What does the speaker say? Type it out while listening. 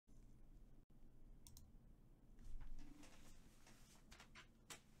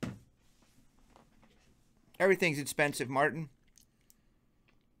Everything's expensive, Martin.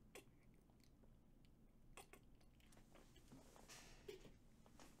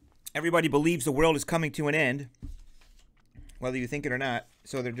 Everybody believes the world is coming to an end, whether you think it or not.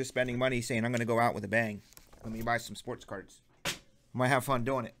 So they're just spending money saying, I'm going to go out with a bang. Let me buy some sports cards. Might have fun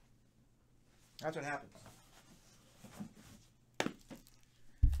doing it. That's what happens.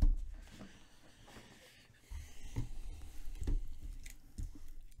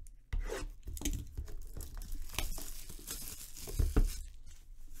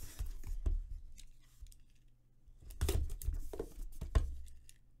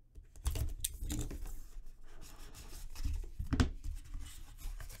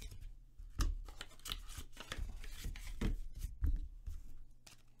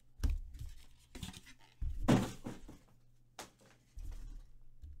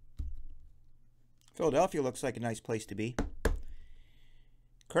 Philadelphia looks like a nice place to be.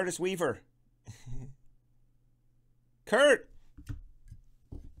 Curtis Weaver. Kurt.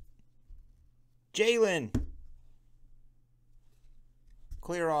 Jalen.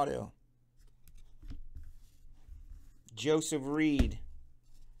 Clear auto. Joseph Reed.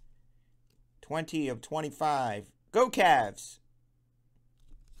 20 of 25. Go Cavs.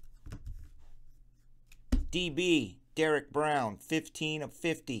 DB. Derek Brown. 15 of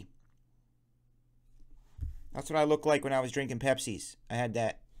 50. That's what I looked like when I was drinking Pepsis. I had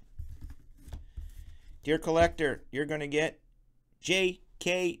that. Dear collector, you're going to get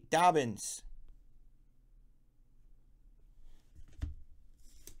J.K. Dobbins.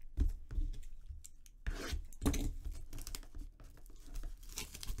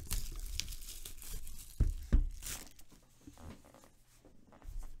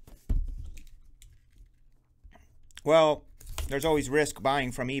 Well, there's always risk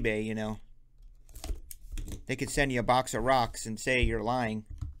buying from eBay, you know. They could send you a box of rocks and say you're lying.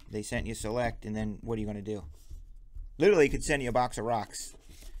 They sent you select, and then what are you going to do? Literally could send you a box of rocks.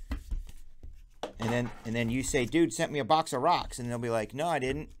 And then you say, dude, sent me a box of rocks. And they'll be like, no, I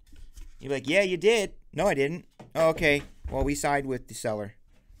didn't. You're like, yeah, you did. No, I didn't. Oh, okay. Well, we side with the seller.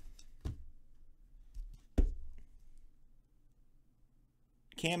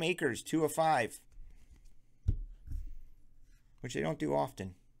 Cam Akers, 2 of 5. Which they don't do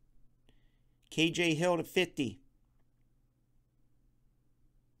often. KJ Hill to 50.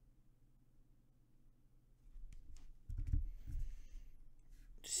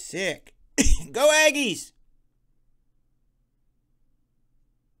 Sick. Go Aggies.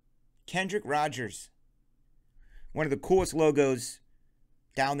 Kendrick Rogers. One of the coolest logos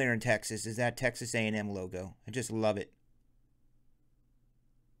down there in Texas is that Texas A&M logo. I just love it.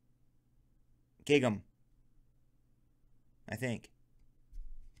 Gig'em. I think.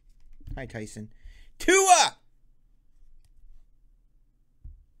 Hi, Tyson. Tua!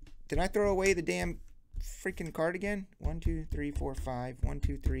 Did I throw away the damn freaking card again? 1, 2, 3, 4, 5. 1,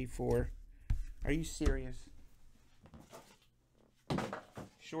 2, 3, 4. Are you serious?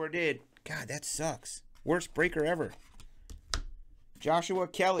 Sure did. God, that sucks. Worst breaker ever. Joshua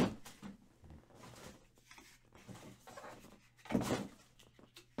Kelly.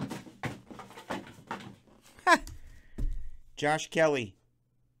 Ha! Josh Kelly.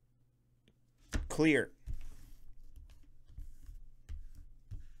 Clear.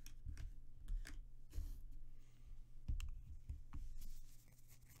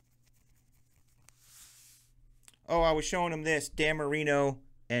 Oh, I was showing him this. Dan Marino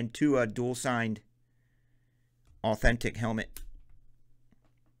and Tua dual-signed authentic helmet.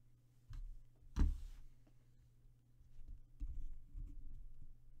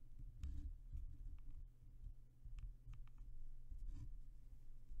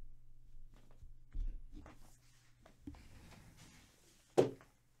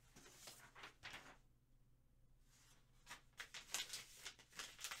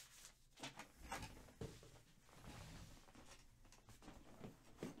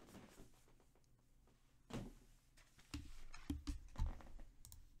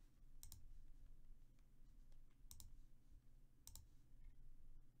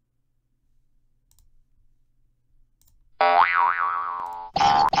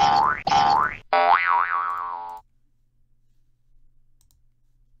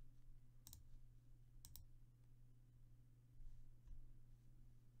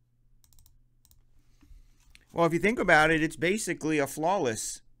 Well, if you think about it, it's basically a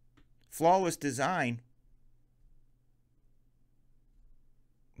flawless design.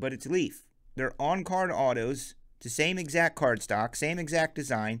 But it's Leaf. They're on-card autos. It's the same exact card stock, same exact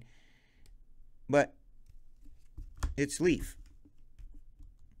design. But it's Leaf.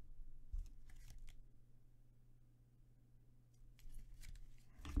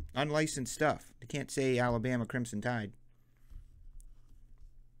 unlicensed stuff. They can't say Alabama Crimson Tide.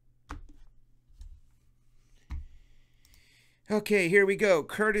 Okay, here we go.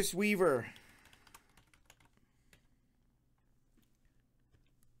 Curtis Weaver.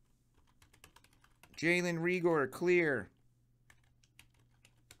 Jalen Rigor, clear.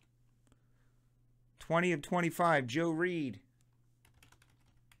 20 of 25, Joe Reed.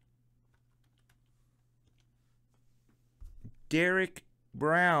 Derek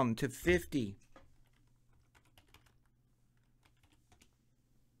Brown to 50.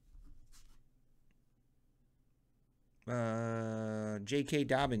 J.K.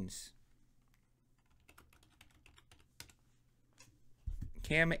 Dobbins.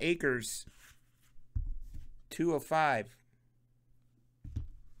 Cam Akers. 2 of 5.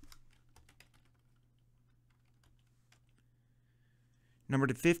 Number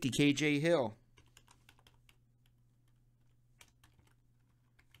to 50, K.J. Hill.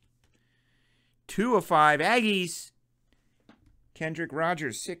 Two of 5, Aggies. Kendrick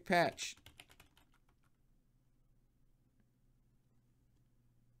Rogers, sick patch.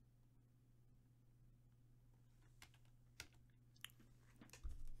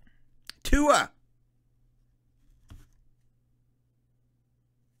 Tua.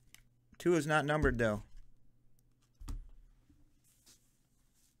 Tua's not numbered, though.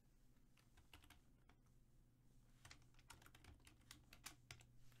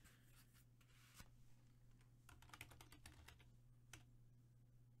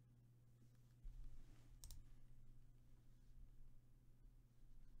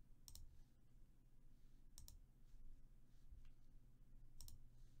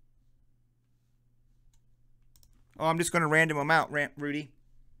 Oh, I'm just going to random them out, Rudy.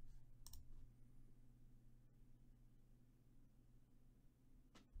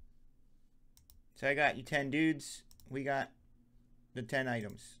 So I got you 10 dudes. We got the 10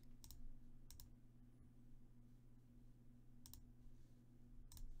 items.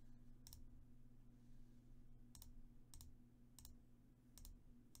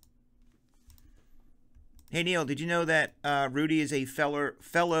 Hey, Neil, did you know that Rudy is a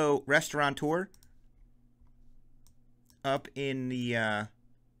fellow restaurateur up in the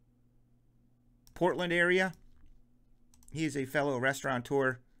Portland area? He is a fellow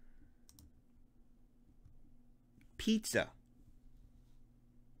restaurateur. Pizza.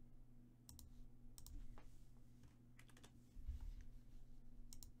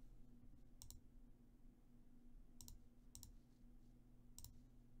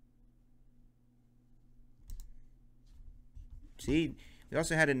 See, we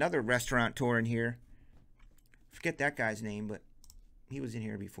also had another restaurateur in here. Forget that guy's name, but he was in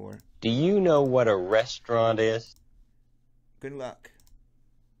here before. Do you know what a restaurant is? Good luck.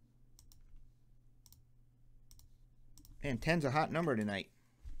 Man, 10's a hot number tonight.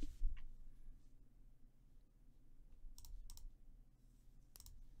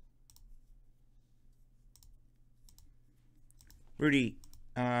 Rudy,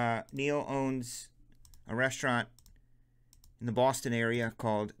 Neil owns a restaurant in the Boston area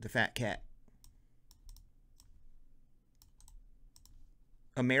called the Fat Cat.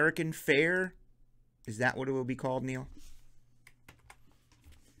 American Fare? Is that what it will be called, Neil?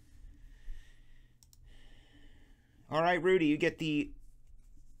 All right, Rudy, you get the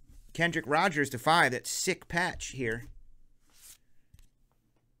Kendrick Rogers to 5. That sick patch here.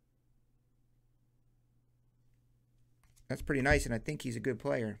 That's pretty nice, and I think he's a good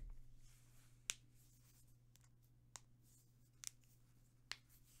player.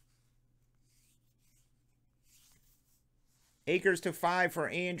 Akers to 5 for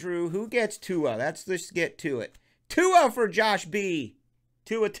Andrew. Who gets Tua? Let's just get to it. Tua for Josh B.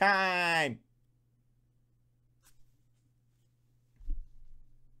 Tua time.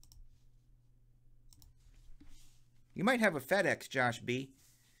 You might have a FedEx, Josh B.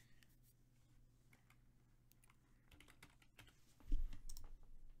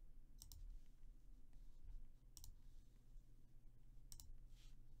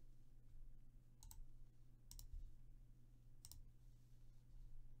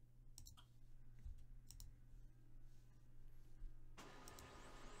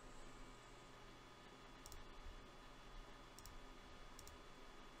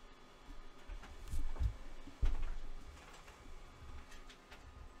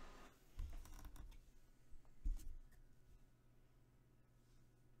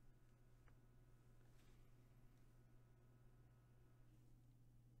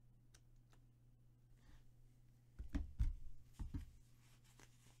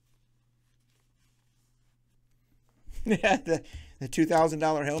 Yeah, the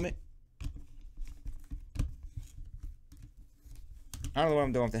 $2,000 helmet. I don't know what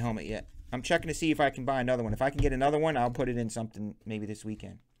I'm doing with the helmet yet. I'm checking to see if I can buy another one. If I can get another one, I'll put it in something maybe this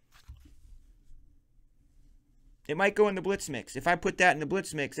weekend. It might go in the Blitz mix. If I put that in the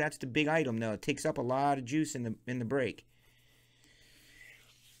Blitz mix, that's the big item though. It takes up a lot of juice in the break.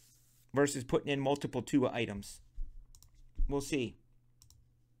 Versus putting in multiple 2 items. We'll see.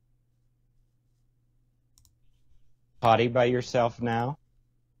 Potty by yourself now?